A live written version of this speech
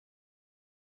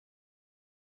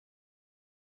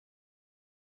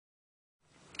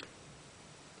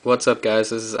What's up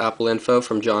guys, this is Apple Info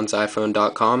from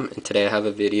johnsiphone.com, and today I have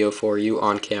a video for you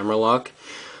on CameraLock.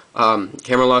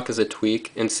 CameraLock is a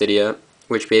tweak in Cydia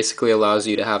which basically allows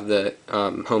you to have the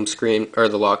home screen or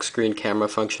the lock screen camera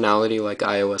functionality like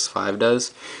iOS 5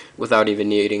 does without even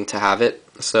needing to have it.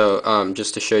 So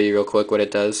just to show you real quick what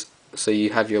it does. So you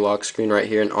have your lock screen right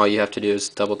here, and all you have to do is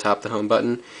double tap the home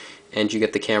button and you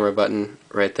get the camera button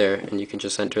right there, and you can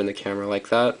just enter in the camera like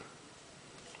that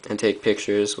and take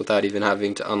pictures without even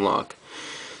having to unlock.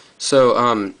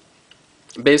 So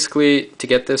basically, to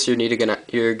get this,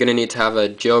 you're gonna need to have a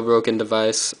jailbroken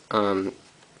device,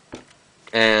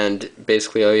 and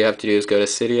basically all you have to do is go to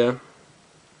Cydia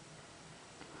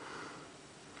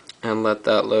and let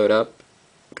that load up.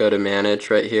 Go to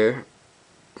Manage right here.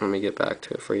 Let me get back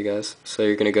to it for you guys. So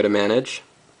you're gonna go to Manage.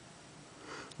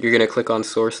 You're gonna click on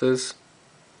Sources,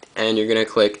 and you're gonna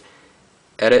click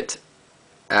Edit,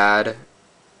 Add.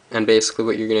 And basically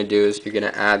what you're going to do is you're going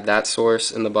to add that source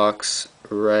in the box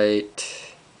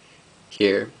right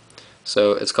here.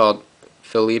 So it's called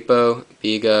Filippo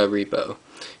Biga Repo.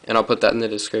 And I'll put that in the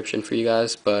description for you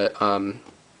guys, but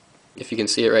if you can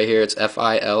see it right here, it's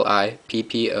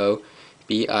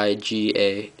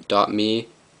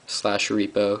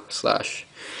FILIPPOBIGA.me/repo/.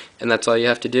 And that's all you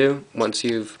have to do. Once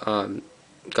you've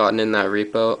gotten in that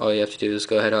repo, all you have to do is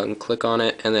go ahead and click on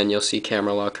it, and then you'll see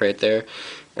CameraLock right there.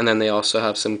 And then they also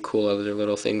have some cool other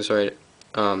little things right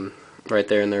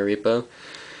there in their repo.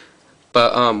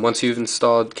 But once you've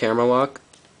installed CameraLock,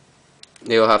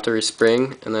 you'll have to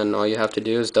respring, and then all you have to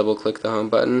do is double click the home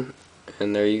button,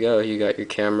 and there you go, you got your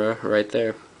camera right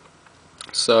there.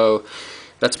 So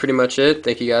that's pretty much it.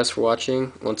 Thank you guys for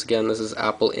watching. Once again, this is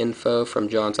Apple Info from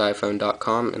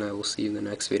johnsiphone.com, and I will see you in the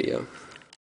next video.